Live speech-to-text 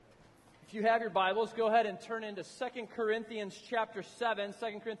If you have your Bibles, go ahead and turn into 2 Corinthians chapter 7.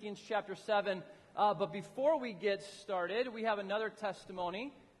 2 Corinthians chapter 7. But before we get started, we have another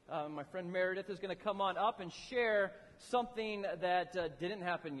testimony. My friend Meredith is going to come on up and share something that didn't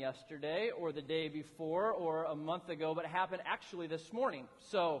happen yesterday or the day before or a month ago, but happened actually this morning.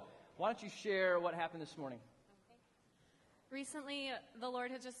 So why don't you share what happened this morning? Okay. Recently, the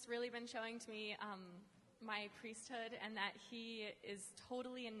Lord has just really been showing to me my priesthood and that He is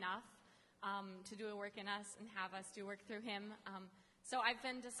totally enough to do a work in us and have us do work through Him. So I've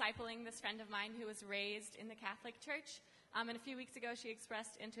been discipling this friend of mine who was raised in the Catholic Church. And a few weeks ago, she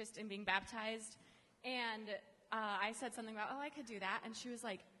expressed interest in being baptized. And I said something about, I could do that. And she was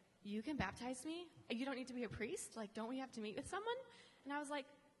like, you can baptize me? You don't need to be a priest? Like, don't we have to meet with someone? And I was like,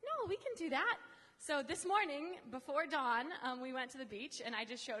 no, we can do that. So this morning, before dawn, we went to the beach, and I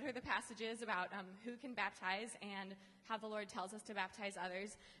just showed her the passages about who can baptize and how the Lord tells us to baptize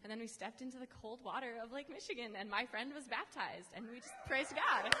others. And then we stepped into the cold water of Lake Michigan, and my friend was baptized, and we just praised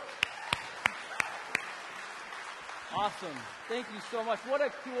God. Awesome. Thank you so much.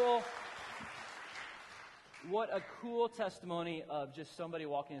 What a cool testimony of just somebody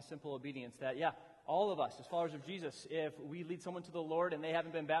walking in simple obedience. That, all of us, as followers of Jesus, if we lead someone to the Lord and they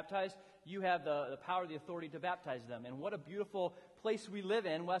haven't been baptized, you have the power, the authority to baptize them. And what a beautiful place we live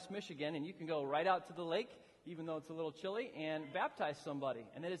in, West Michigan, and you can go right out to the lake, even though it's a little chilly, and baptize somebody.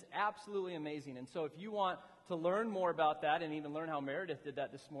 And it is absolutely amazing. And so if you want to learn more about that and even learn how Meredith did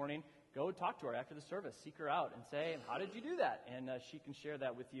that this morning, go talk to her after the service. Seek her out and say, how did you do that? And she can share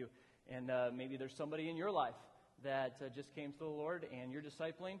that with you. And maybe there's somebody in your life that just came to the Lord and you're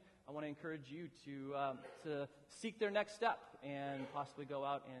discipling. I want to encourage you to seek their next step and possibly go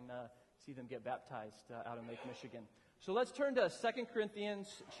out and see them get baptized out in Lake Michigan. So let's turn to 2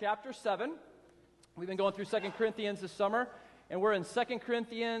 Corinthians chapter 7. We've been going through 2 Corinthians this summer, and we're in 2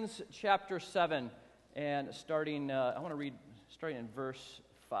 Corinthians chapter 7, and I want to read starting in verse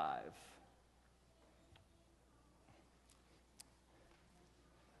 5.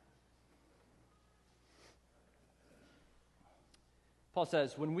 Paul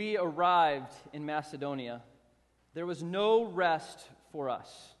says, when we arrived in Macedonia, there was no rest for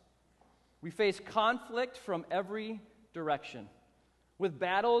us. We faced conflict from every direction, with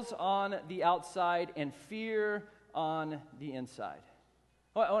battles on the outside and fear on the inside.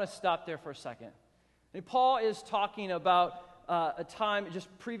 I want to stop there for a second. Paul is talking about a time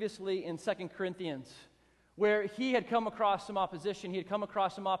just previously in 2 Corinthians where he had come across some opposition. He had come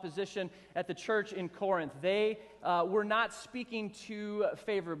across some opposition at the church in Corinth. They were not speaking too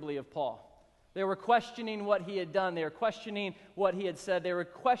favorably of Paul. They were questioning what he had done. They were questioning what he had said. They were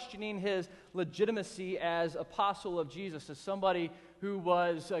questioning his legitimacy as apostle of Jesus, as somebody who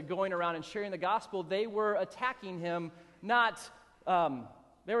was going around and sharing the gospel. They were attacking him,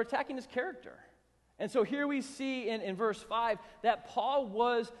 they were attacking his character. And so here we see in verse 5 that Paul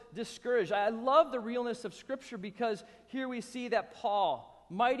was discouraged. I love the realness of Scripture because here we see that Paul,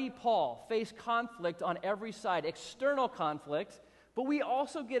 mighty Paul, faced conflict on every side, external conflict, but we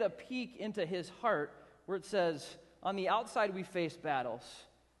also get a peek into his heart where it says, on the outside we faced battles,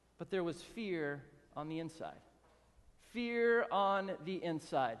 but there was fear on the inside. Fear on the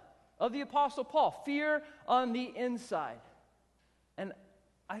inside. Of the Apostle Paul, fear on the inside. And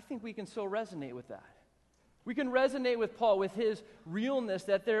I think we can so resonate with that. We can resonate with Paul, with his realness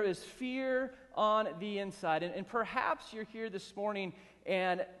that there is fear on the inside. And perhaps you're here this morning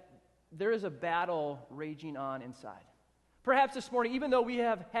and there is a battle raging on inside. Perhaps this morning, even though we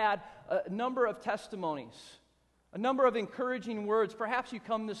have had a number of testimonies, a number of encouraging words, perhaps you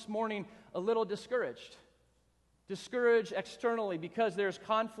come this morning a little discouraged. Discouraged externally because there's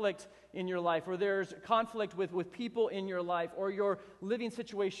conflict in your life, or there's conflict with people in your life, or your living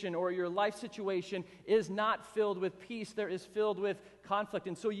situation or your life situation is not filled with peace. There is filled with conflict.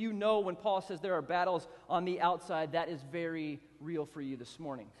 And so you know when Paul says there are battles on the outside, that is very real for you this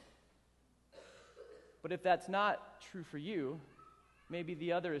morning. But if that's not true for you, maybe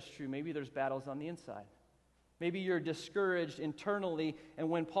the other is true. Maybe there's battles on the inside. Maybe you're discouraged internally, and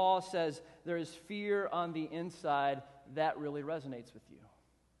when Paul says there is fear on the inside, that really resonates with you.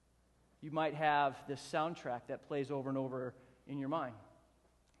 You might have this soundtrack that plays over and over in your mind.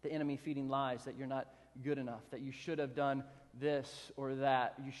 The enemy feeding lies that you're not good enough, that you should have done this or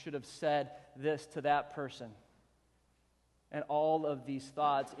that, you should have said this to that person. And all of these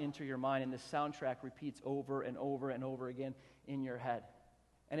thoughts enter your mind, and the soundtrack repeats over and over and over again in your head.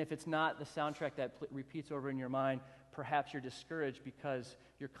 And if it's not the soundtrack that repeats over in your mind, perhaps you're discouraged because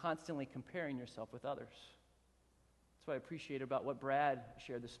you're constantly comparing yourself with others. That's what I appreciate about what Brad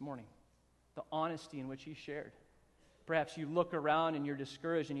shared this morning, the honesty in which he shared. Perhaps you look around and you're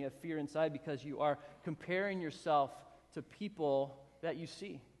discouraged and you have fear inside because you are comparing yourself to people that you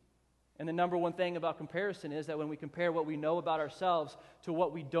see. And the number one thing about comparison is that when we compare what we know about ourselves to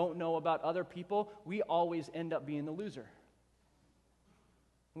what we don't know about other people, we always end up being the loser.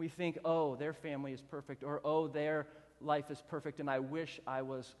 We think, oh, their family is perfect, or oh, their life is perfect, and I wish I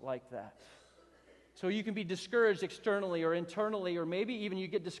was like that. So you can be discouraged externally or internally, or maybe even you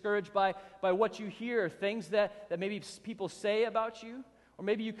get discouraged by what you hear, things that maybe people say about you. Or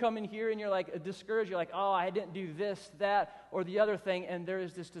maybe you come in here and you're like discouraged. You're like, oh, I didn't do this, that, or the other thing. And there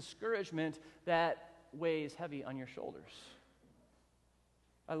is this discouragement that weighs heavy on your shoulders.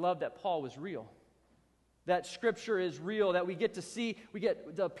 I love that Paul was real. That Scripture is real, that we get to see, we get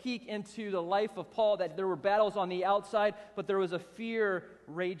a peek into the life of Paul, that there were battles on the outside, but there was a fear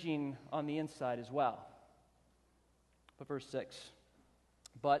raging on the inside as well. But verse 6,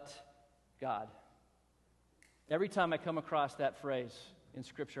 but God. Every time I come across that phrase in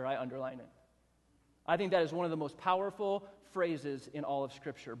Scripture, I underline it. I think that is one of the most powerful phrases in all of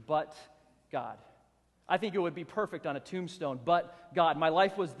Scripture, but God. I think it would be perfect on a tombstone, but God. My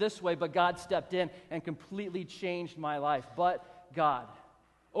life was this way, but God stepped in and completely changed my life, but God.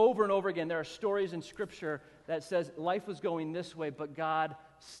 Over and over again, there are stories in Scripture that says life was going this way, but God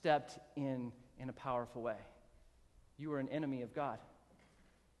stepped in a powerful way. You were an enemy of God,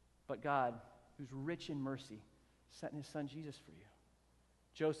 but God, who's rich in mercy, sent his son Jesus for you.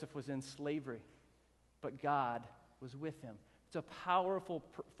 Joseph was in slavery, but God was with him. It's a powerful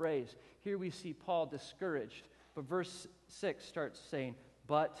phrase. Here we see Paul discouraged, but verse 6 starts saying,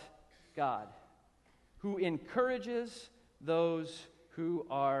 but God, who encourages those who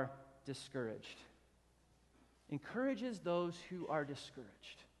are discouraged. Encourages those who are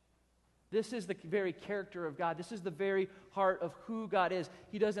discouraged. This is the very character of God. This is the very heart of who God is.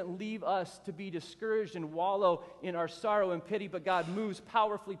 He doesn't leave us to be discouraged and wallow in our sorrow and pity, but God moves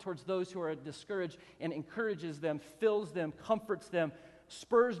powerfully towards those who are discouraged and encourages them, fills them, comforts them,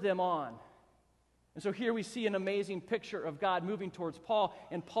 spurs them on. And so here we see an amazing picture of God moving towards Paul,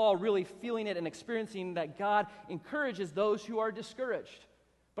 and Paul really feeling it and experiencing that God encourages those who are discouraged.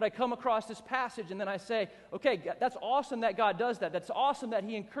 But I come across this passage and then I say, okay, that's awesome that God does that. That's awesome that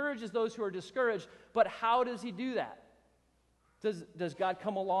he encourages those who are discouraged, but how does he do that? Does God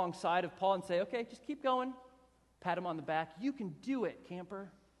come alongside of Paul and say, okay, just keep going, pat him on the back, you can do it,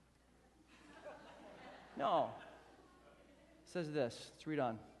 camper? No. It says this, let's read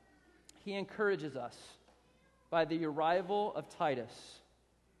on. He encourages us by the arrival of Titus.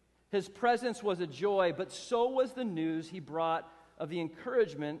 His presence was a joy, but so was the news he brought of the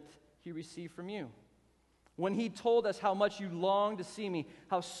encouragement he received from you. When he told us how much you long to see me,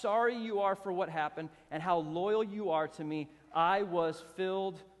 how sorry you are for what happened, and how loyal you are to me, I was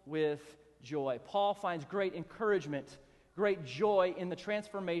filled with joy. Paul finds great encouragement, great joy in the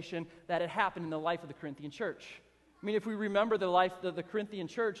transformation that had happened in the life of the Corinthian church. I mean, if we remember the life of the Corinthian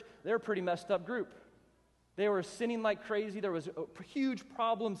church, they're a pretty messed up group. They were sinning like crazy. There was huge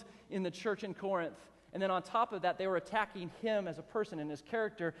problems in the church in Corinth. And then on top of that, they were attacking him as a person and his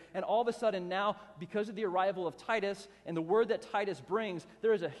character. And all of a sudden now, because of the arrival of Titus and the word that Titus brings,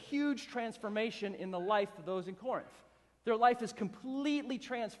 there is a huge transformation in the life of those in Corinth. Their life is completely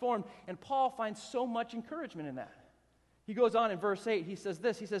transformed, and Paul finds so much encouragement in that. He goes on in verse 8, he says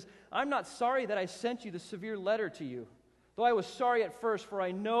this, he says, I'm not sorry that I sent you the severe letter to you, though I was sorry at first, for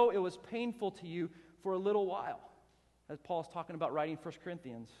I know it was painful to you for a little while. As Paul's talking about writing 1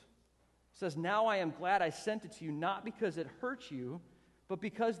 Corinthians. It says, now I am glad I sent it to you, not because it hurt you, but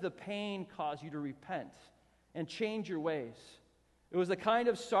because the pain caused you to repent and change your ways. It was the kind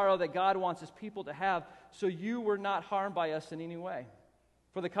of sorrow that God wants his people to have, so you were not harmed by us in any way.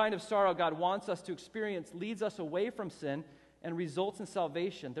 For the kind of sorrow God wants us to experience leads us away from sin and results in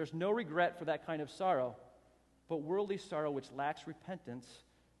salvation. There's no regret for that kind of sorrow, but worldly sorrow which lacks repentance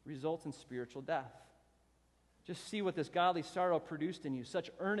results in spiritual death. Just see what this godly sorrow produced in you.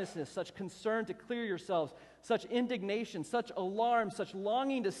 Such earnestness, such concern to clear yourselves, such indignation, such alarm, such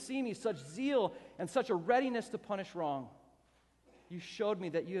longing to see me, such zeal, and such a readiness to punish wrong. You showed me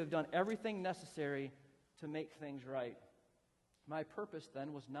that you have done everything necessary to make things right. My purpose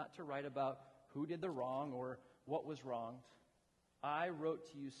then was not to write about who did the wrong or what was wronged. I wrote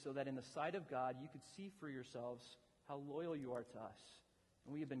to you so that in the sight of God you could see for yourselves how loyal you are to us.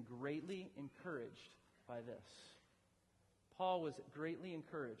 And we have been greatly encouraged by this. Paul was greatly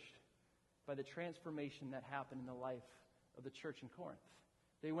encouraged by the transformation that happened in the life of the church in Corinth.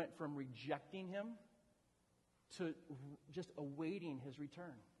 They went from rejecting him to just awaiting his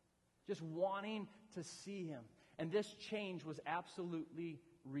return, just wanting to see him. And this change was absolutely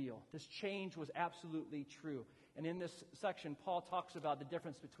real. This change was absolutely true. And in this section, Paul talks about the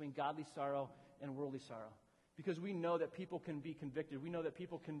difference between godly sorrow and worldly sorrow. Because we know that people can be convicted. We know that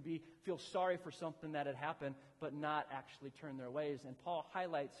people can feel sorry for something that had happened, but not actually turn their ways. And Paul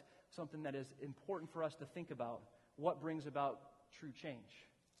highlights something that is important for us to think about. What brings about true change?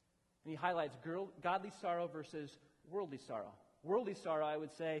 And he highlights godly sorrow versus worldly sorrow. Worldly sorrow, I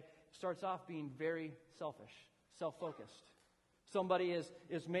would say, starts off being very selfish, self-focused. Somebody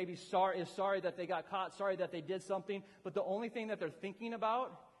is maybe sorry that they got caught, sorry that they did something, but the only thing that they're thinking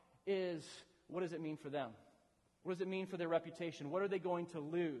about is, what does it mean for them? What does it mean for their reputation? What are they going to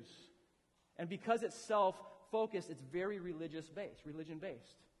lose? And because it's self-focused, it's very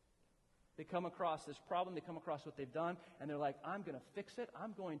religion-based. They come across this problem, they come across what they've done, and they're like, I'm going to fix it.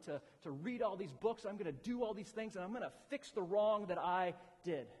 I'm going to read all these books. I'm going to do all these things, and I'm going to fix the wrong that I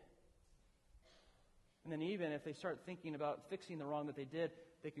did. And then even if they start thinking about fixing the wrong that they did,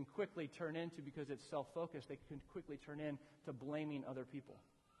 they can quickly turn into, because it's self-focused, they can quickly turn into blaming other people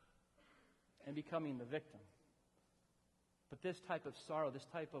and becoming the victim. But this type of sorrow, this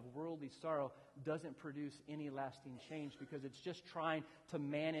type of worldly sorrow, doesn't produce any lasting change because it's just trying to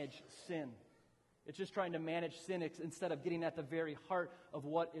manage sin. It's just trying to manage sin instead of getting at the very heart of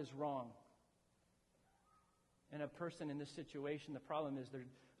what is wrong. And a person in this situation, the problem is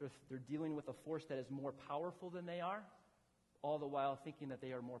they're dealing with a force that is more powerful than they are, all the while thinking that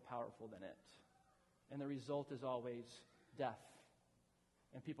they are more powerful than it. And the result is always death.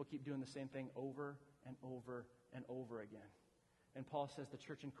 And people keep doing the same thing over and over and over again. And Paul says, the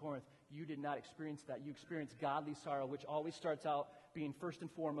church in Corinth, you did not experience that. You experienced godly sorrow, which always starts out being first and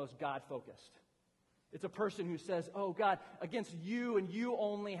foremost God-focused. It's a person who says, oh God, against you and you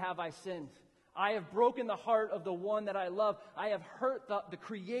only have I sinned. I have broken the heart of the one that I love. I have hurt the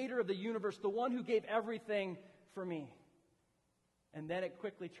creator of the universe, the one who gave everything for me. And then it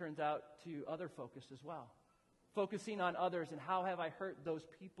quickly turns out to other focus as well. Focusing on others and how have I hurt those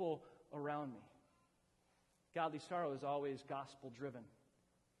people around me. Godly sorrow is always gospel-driven,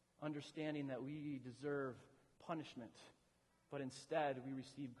 understanding that we deserve punishment, but instead we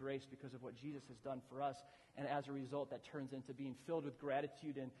receive grace because of what Jesus has done for us, and as a result that turns into being filled with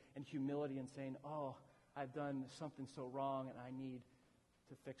gratitude and humility and saying, oh, I've done something so wrong and I need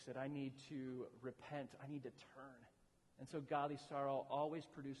to fix it. I need to repent. I need to turn. And so godly sorrow always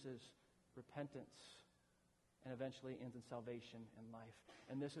produces repentance and eventually ends in salvation and life.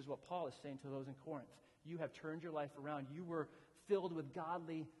 And this is what Paul is saying to those in Corinth. You have turned your life around. You were filled with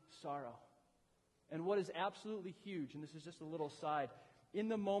godly sorrow. And what is absolutely huge, and this is just a little side, in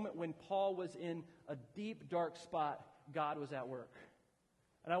the moment when Paul was in a deep, dark spot, God was at work.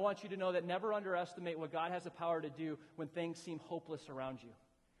 And I want you to know that never underestimate what God has the power to do when things seem hopeless around you.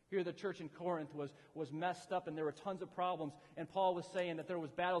 Here the church in Corinth was messed up and there were tons of problems. And Paul was saying that there was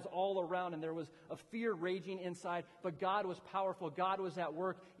battles all around and there was a fear raging inside. But God was powerful. God was at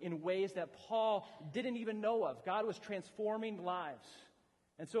work in ways that Paul didn't even know of. God was transforming lives.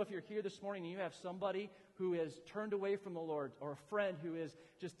 And so if you're here this morning and you have somebody who has turned away from the Lord or a friend who is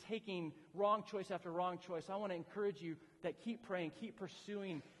just taking wrong choice after wrong choice, I want to encourage you that keep praying, keep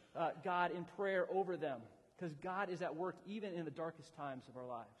pursuing God in prayer over them. Because God is at work even in the darkest times of our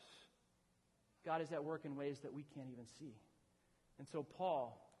lives. God is at work in ways that we can't even see. And so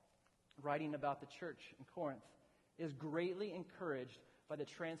Paul, writing about the church in Corinth, is greatly encouraged by the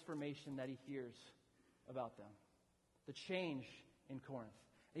transformation that he hears about them. The change in Corinth.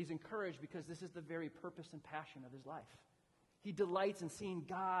 And he's encouraged because this is the very purpose and passion of his life. He delights in seeing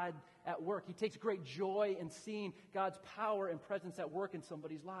God at work. He takes great joy in seeing God's power and presence at work in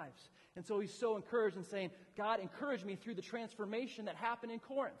somebody's lives. And so he's so encouraged in saying, God encouraged me through the transformation that happened in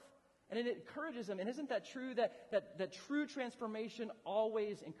Corinth. And it encourages him. And isn't that true that true transformation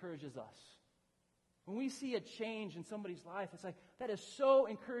always encourages us? When we see a change in somebody's life, it's like, that is so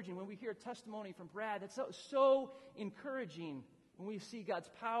encouraging. When we hear a testimony from Brad, that's so encouraging. When we see God's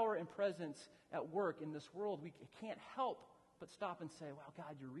power and presence at work in this world, we can't help but stop and say, wow,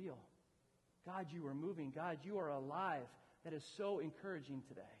 God, you're real. God, you are moving. God, you are alive. That is so encouraging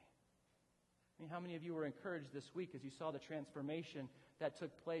today. I mean, how many of you were encouraged this week as you saw the transformation that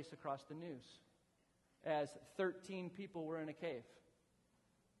took place across the news? As 13 people were in a cave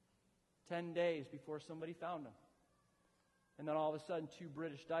 10 days before somebody found them. And then all of a sudden, 2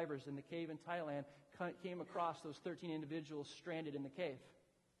 British divers in the cave in Thailand came across those 13 individuals stranded in the cave.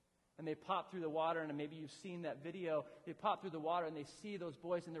 And they pop through the water, and maybe you've seen that video. They pop through the water, and they see those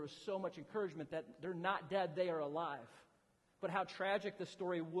boys, and there was so much encouragement that they're not dead, they are alive. But how tragic the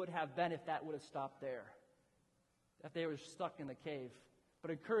story would have been if that would have stopped there, if they were stuck in the cave.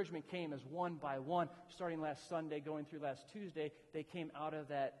 But encouragement came as one by one, starting last Sunday, going through last Tuesday, they came out of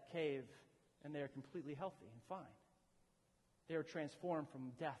that cave and they are completely healthy and fine. They are transformed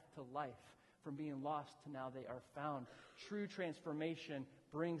from death to life, from being lost to now they are found. True transformation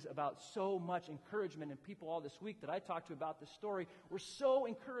brings about so much encouragement, and people all this week that I talked to about this story were so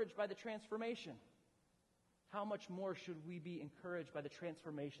encouraged by the transformation. How much more should we be encouraged by the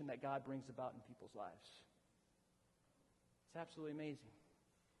transformation that God brings about in people's lives? It's absolutely amazing.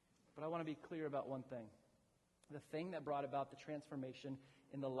 But I want to be clear about one thing. The thing that brought about the transformation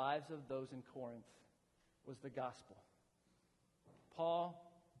in the lives of those in Corinth was the gospel. Paul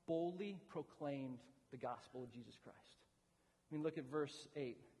boldly proclaimed the gospel of Jesus Christ. I mean, look at verse 8.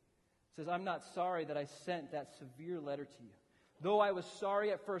 It says, I'm not sorry that I sent that severe letter to you, though I was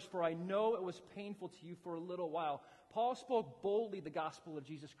sorry at first, for I know it was painful to you for a little while. Paul spoke boldly the gospel of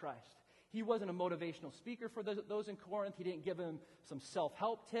Jesus Christ. He wasn't a motivational speaker for those in Corinth. He didn't give them some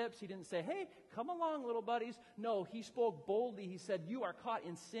self-help tips. He didn't say, hey, come along, little buddies. No, he spoke boldly. He said, you are caught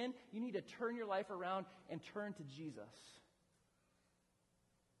in sin. You need to turn your life around and turn to Jesus.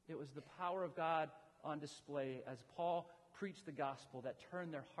 It was the power of God on display as Paul preached the gospel that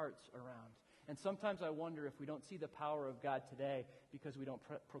turned their hearts around. And sometimes I wonder if we don't see the power of God today because we don't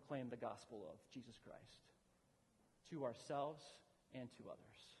proclaim the gospel of Jesus Christ to ourselves and to others.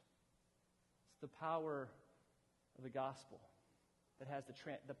 It's the power of the gospel that has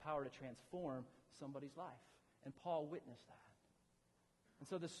the power to transform somebody's life. And Paul witnessed that. And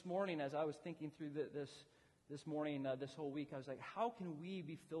so this morning, as I was thinking through this morning, this whole week, I was like, how can we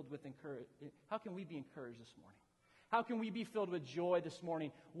be filled with how can we be encouraged this morning? How can we be filled with joy this morning?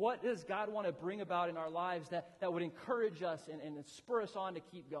 What does God want to bring about in our lives that would encourage us and spur us on to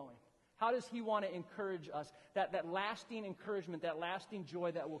keep going? How does He want to encourage us? That lasting encouragement, that lasting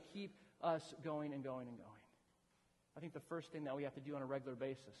joy that will keep us going and going and going. I think the first thing that we have to do on a regular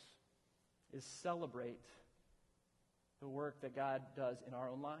basis is celebrate the work that God does in our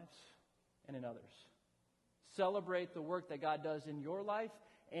own lives and in others. Celebrate the work that God does in your life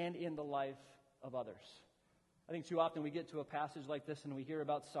and in the life of others. I think too often we get to a passage like this and we hear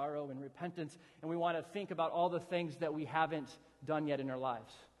about sorrow and repentance and we want to think about all the things that we haven't done yet in our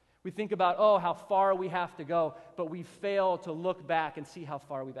lives. We think about, how far we have to go, but we fail to look back and see how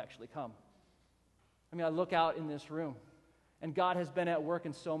far we've actually come. I mean, I look out in this room and God has been at work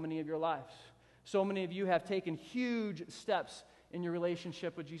in so many of your lives. So many of you have taken huge steps in your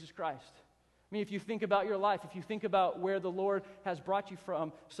relationship with Jesus Christ. I mean, if you think about your life, if you think about where the Lord has brought you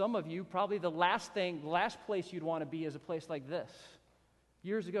from, some of you, probably the last place you'd want to be is a place like this.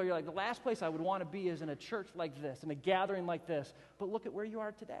 Years ago, you're like, the last place I would want to be is in a church like this, in a gathering like this. But look at where you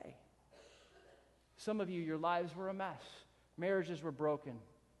are today. Some of you, your lives were a mess. Marriages were broken.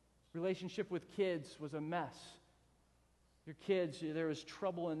 Relationship with kids was a mess. Your kids, there was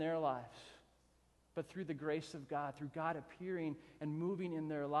trouble in their lives. But through the grace of God, through God appearing and moving in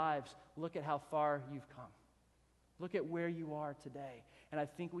their lives, look at how far you've come. Look at where you are today. And I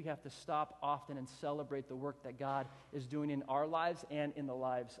think we have to stop often and celebrate the work that God is doing in our lives and in the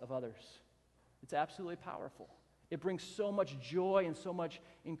lives of others. It's absolutely powerful. It brings so much joy and so much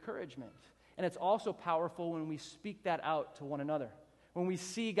encouragement. And it's also powerful when we speak that out to one another. When we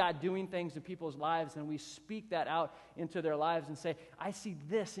see God doing things in people's lives and we speak that out into their lives and say, I see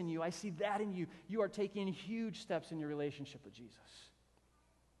this in you, I see that in you. You are taking huge steps in your relationship with Jesus.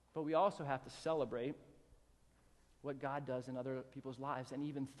 But we also have to celebrate what God does in other people's lives and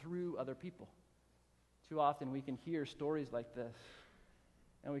even through other people. Too often we can hear stories like this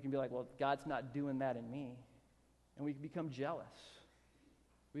and we can be like, well, God's not doing that in me. And we can become jealous.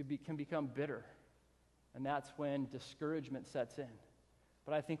 We can become bitter. And that's when discouragement sets in.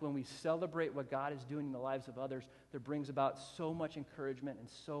 But I think when we celebrate what God is doing in the lives of others, that brings about so much encouragement and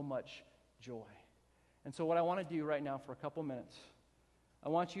so much joy. And so what I want to do right now for a couple minutes, I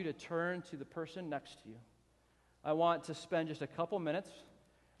want you to turn to the person next to you. I want to spend just a couple minutes,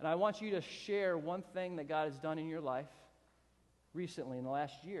 and I want you to share one thing that God has done in your life recently in the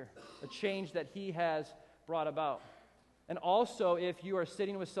last year, a change that He has brought about. And also, if you are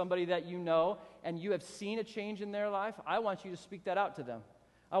sitting with somebody that you know and you have seen a change in their life, I want you to speak that out to them.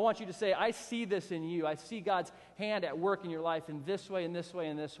 I want you to say, I see this in you. I see God's hand at work in your life in this way, in this way,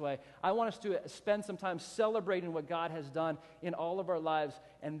 in this way. I want us to spend some time celebrating what God has done in all of our lives,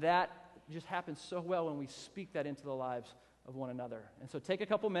 and that just happens so well when we speak that into the lives of one another. And so take a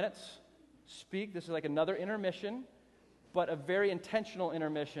couple minutes, speak. This is like another intermission, but a very intentional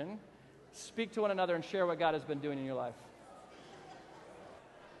intermission. Speak to one another and share what God has been doing in your life.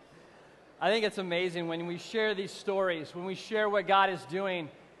 I think it's amazing when we share these stories, when we share what God is doing,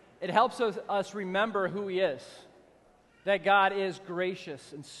 it helps us remember who He is. That God is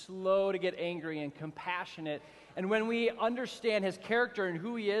gracious and slow to get angry and compassionate And when we understand his character and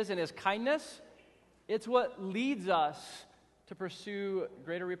who he is and his kindness, it's what leads us to pursue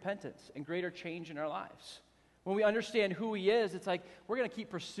greater repentance and greater change in our lives. When we understand who he is, it's like we're going to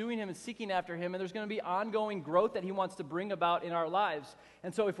keep pursuing him and seeking after him, and there's going to be ongoing growth that he wants to bring about in our lives.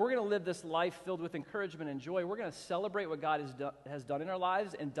 And so if we're going to live this life filled with encouragement and joy, we're going to celebrate what God has done in our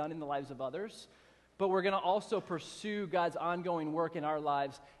lives and done in the lives of others, but we're going to also pursue God's ongoing work in our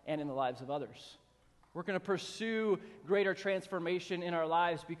lives and in the lives of others. We're going to pursue greater transformation in our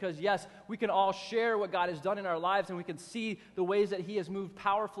lives because, yes, we can all share what God has done in our lives and we can see the ways that he has moved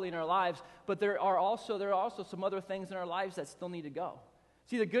powerfully in our lives, but there are also some other things in our lives that still need to go.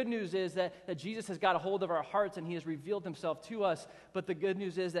 See, the good news is that Jesus has got a hold of our hearts and he has revealed himself to us, but the good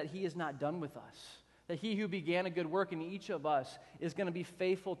news is that he is not done with us, that he who began a good work in each of us is going to be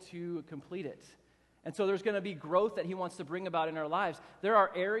faithful to complete it. And so there's going to be growth that he wants to bring about in our lives. There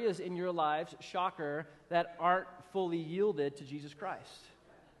are areas in your lives, shocker, that aren't fully yielded to Jesus Christ.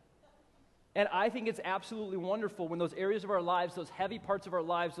 And I think it's absolutely wonderful when those areas of our lives, those heavy parts of our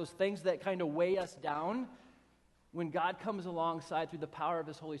lives, those things that kind of weigh us down, when God comes alongside through the power of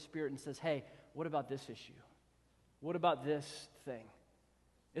his Holy Spirit and says, hey, what about this issue? What about this thing?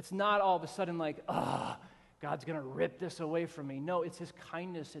 It's not all of a sudden like, God's going to rip this away from me. No, it's his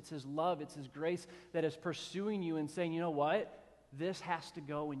kindness, it's his love, it's his grace that is pursuing you and saying, you know what? This has to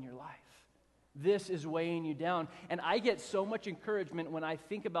go in your life. This is weighing you down. And I get so much encouragement when I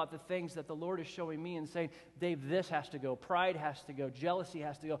think about the things that the Lord is showing me and saying, Dave, this has to go. Pride has to go. Jealousy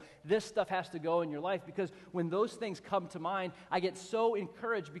has to go. This stuff has to go in your life. Because when those things come to mind, I get so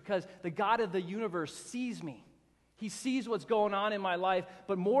encouraged because the God of the universe sees me. He sees what's going on in my life,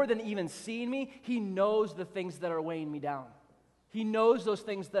 but more than even seeing me, he knows the things that are weighing me down. He knows those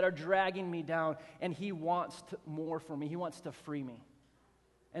things that are dragging me down, and he wants more for me. He wants to free me.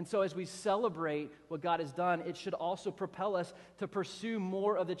 And so as we celebrate what God has done, it should also propel us to pursue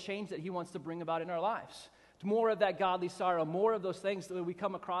more of the change that he wants to bring about in our lives. More of that godly sorrow, more of those things that we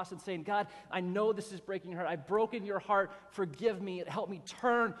come across and saying, God, I know this is breaking your heart. I've broken your heart. Forgive me. Help me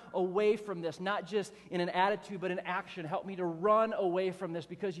turn away from this, not just in an attitude, but in action. Help me to run away from this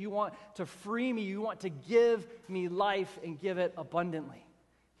because you want to free me. You want to give me life and give it abundantly.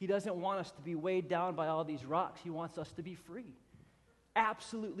 He doesn't want us to be weighed down by all these rocks. He wants us to be free,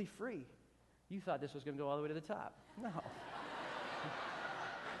 absolutely free. You thought this was going to go all the way to the top. No.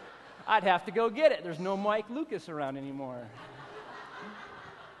 I'd have to go get it. There's no Mike Lucas around anymore.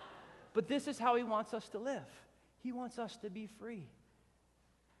 But this is how he wants us to live. He wants us to be free.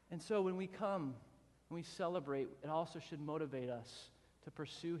 And so when we come, when we celebrate, it also should motivate us to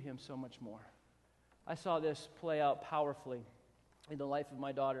pursue him so much more. I saw this play out powerfully in the life of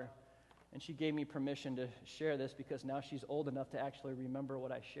my daughter, and she gave me permission to share this because now she's old enough to actually remember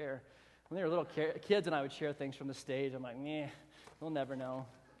what I share. When they were little kids and I would share things from the stage, I'm like, they'll never know.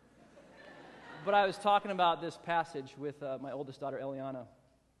 But I was talking about this passage with my oldest daughter, Eliana,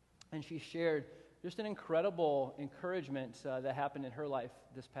 and she shared just an incredible encouragement that happened in her life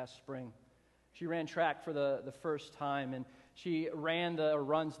this past spring. She ran track for the first time, and she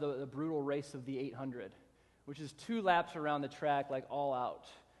runs the brutal race of the 800, which is 2 laps around the track, like all out.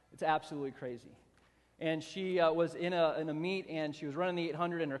 It's absolutely crazy. And she was in a meet, and she was running the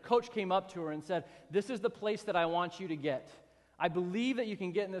 800, and her coach came up to her and said, this is the place that I want you to get. I believe that you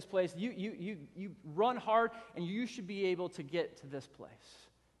can get in this place. You run hard, and you should be able to get to this place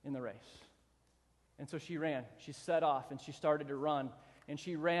in the race. And so she ran. She set off, and she started to run. And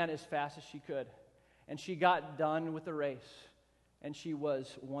she ran as fast as she could. And she got done with the race, and she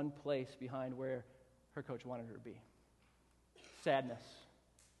was one place behind where her coach wanted her to be. Sadness,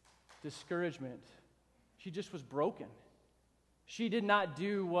 discouragement. She just was broken. She did not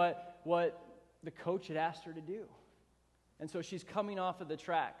do what the coach had asked her to do. And so she's coming off of the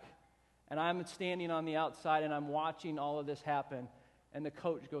track, and I'm standing on the outside, and I'm watching all of this happen, and the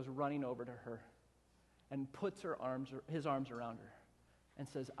coach goes running over to her and puts his arms around her and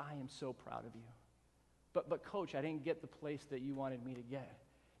says, I am so proud of you. But coach, I didn't get the place that you wanted me to get.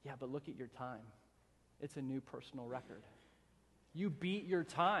 Yeah, but look at your time. It's a new personal record. You beat your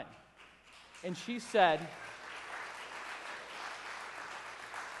time. And she said,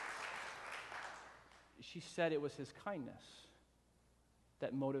 it was his kindness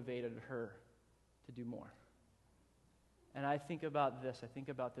that motivated her to do more. And I think about this. I think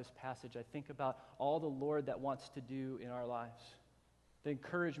about this passage. I think about all the Lord that wants to do in our lives. The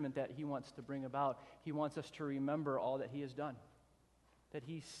encouragement that he wants to bring about. He wants us to remember all that he has done. That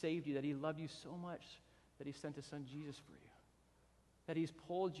he saved you, that he loved you so much that he sent his son Jesus for you. That he's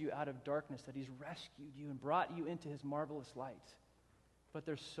pulled you out of darkness, that he's rescued you and brought you into his marvelous light. But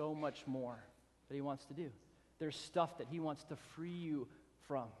there's so much more that he wants to do. there's stuff that he wants to free you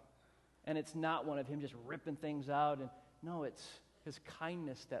from. And it's not one of him just ripping things out. And no, it's his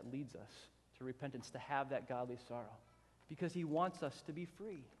kindness that leads us to repentance, to have that godly sorrow, because he wants us to be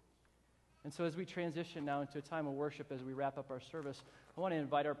free. And so as we transition now into a time of worship, as we wrap up our service, I want to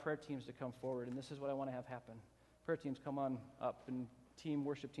invite our prayer teams to come forward, and this is what I want to have happen. Prayer teams, come on up, and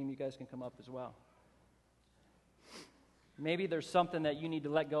worship team, you guys can come up as well. Maybe there's something that you need to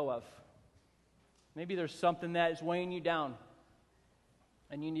let go of. Maybe there's something that is weighing you down,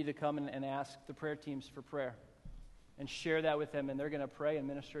 and you need to come and ask the prayer teams for prayer and share that with them, and they're going to pray and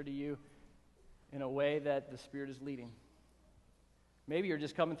minister to you in a way that the Spirit is leading. Maybe you're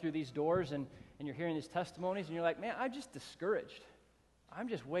just coming through these doors and you're hearing these testimonies, and you're like, man, I'm just discouraged. I'm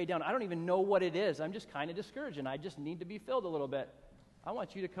just way down. I don't even know what it is. I'm just kind of discouraged, and I just need to be filled a little bit. I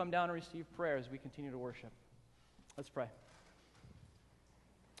want you to come down and receive prayer as we continue to worship. Let's pray.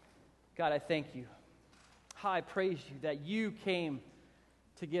 God, I thank you. I praise you that you came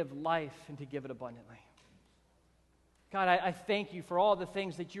to give life and to give it abundantly. God, I thank you for all the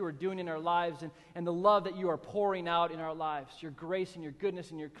things that you are doing in our lives and the love that you are pouring out in our lives, your grace and your goodness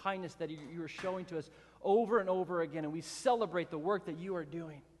and your kindness that you are showing to us over and over again, and we celebrate the work that you are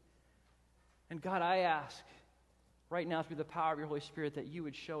doing. And God, I ask right now through the power of your Holy Spirit that you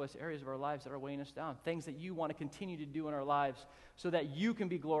would show us areas of our lives that are weighing us down, things that you want to continue to do in our lives so that you can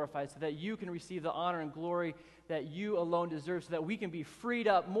be glorified, so that you can receive the honor and glory that you alone deserve, so that we can be freed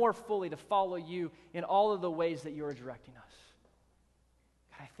up more fully to follow you in all of the ways that you are directing us.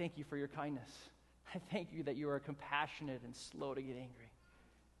 God, I thank you for your kindness. I thank you that you are compassionate and slow to get angry.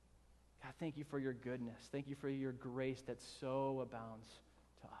 God, thank you for your goodness. Thank you for your grace that so abounds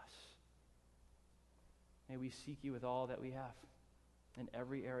to us. May we seek you with all that we have in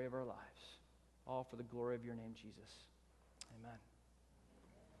every area of our lives, all for the glory of your name, Jesus. Amen.